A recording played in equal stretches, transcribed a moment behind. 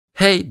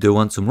Hey, do you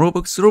want some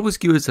Robux? Robux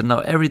giveaways are now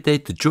every day.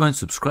 To join,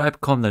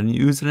 subscribe, comment a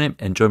new username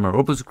and join my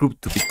Roblox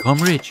group to become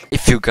rich.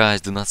 If you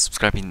guys do not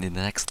subscribe in the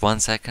next 1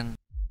 second.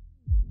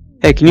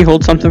 Hey, can you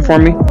hold something for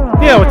me?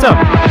 Yeah, what's up?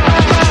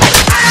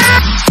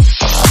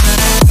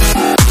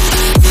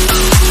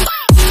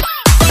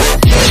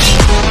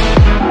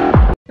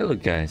 Hello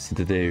guys,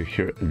 today we're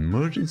here at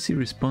Emergency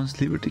Response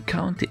Liberty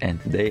County,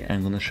 and today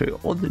I'm gonna show you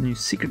all the new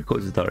secret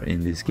codes that are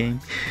in this game.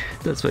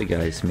 That's why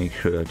guys, make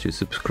sure that you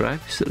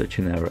subscribe so that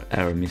you never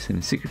ever miss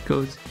any secret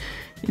codes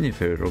in your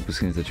favorite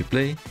Roblox games that you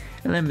play.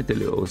 And let me tell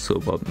you also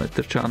about my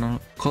third channel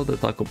called the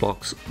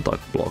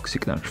TacoBlox. You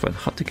can actually find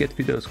how to get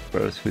videos,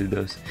 comparison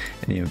videos,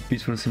 and even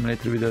peaceful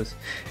simulator videos.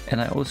 And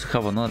I also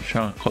have another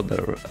channel called the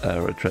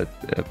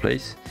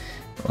RedTritePlays.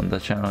 On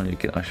that channel you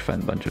can actually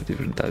find a bunch of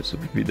different types of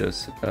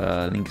videos,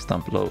 links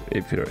down below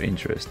if you're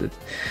interested.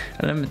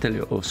 And let me tell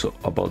you also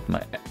about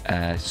my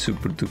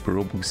super duper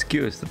Roblox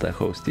giveaways that I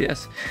host.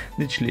 Yes,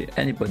 literally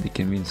anybody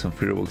can win some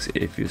free Robux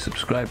if you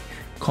subscribe,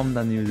 comment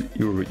down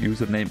your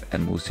username,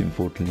 and most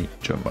importantly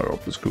join my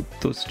Roblox group.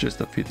 Those are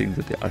just a few things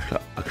that you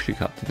actually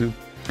have to do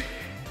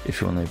if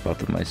you want to be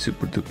part of my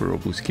super duper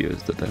Roblox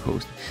giveaways that I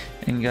host.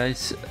 And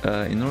guys,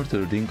 in order to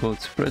redeem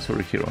codes, press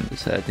over here on the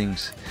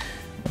settings.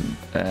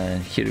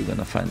 And here you're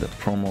gonna find the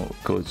promo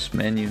codes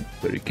menu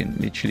where you can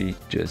literally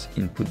just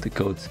input the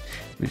codes,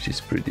 which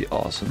is pretty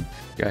awesome.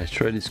 Guys,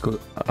 try this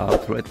code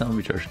out right now,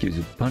 which actually gives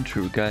you a bunch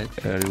of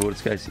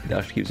rewards, guys. It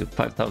actually gives you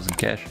 5,000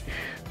 cash,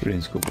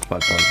 redeem scope for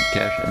 5,000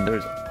 cash. And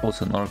there's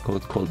also another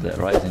code called the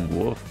Rising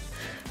Wolf.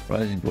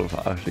 Rising Wolf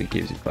actually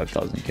gives you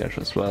 5,000 cash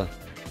as well.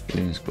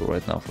 Redeem scope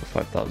right now for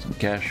 5,000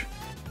 cash.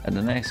 And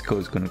the next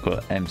code is gonna call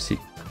MC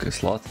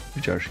slot,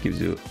 which actually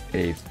gives you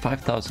a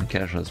 5,000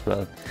 cash as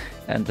well.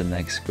 And the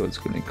next code is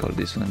going to be called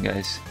this one,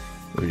 guys,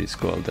 which is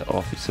called the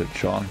Officer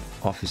John.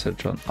 Officer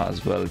John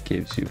as well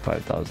gives you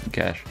 5,000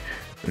 cash,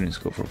 redeem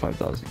score for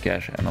 5,000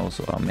 cash. And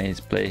also Amaze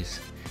Place,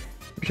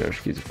 which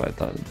actually gives you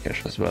 5,000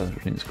 cash as well,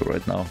 redeem score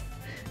right now.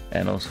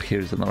 And also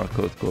here's another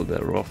code called the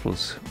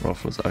Ruffles.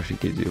 Ruffles actually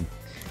gives you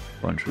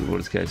a bunch of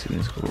rewards, guys,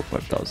 redeem score for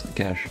 5,000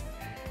 cash.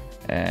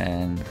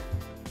 And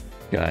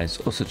guys,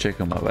 also check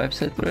out my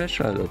website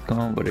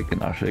RedTrite.com where you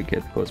can actually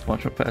get codes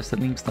much more faster.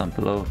 Links down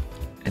below.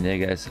 And yeah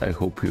guys, I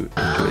hope you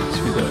enjoyed this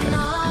video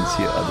and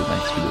see you at the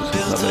next video.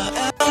 So love it.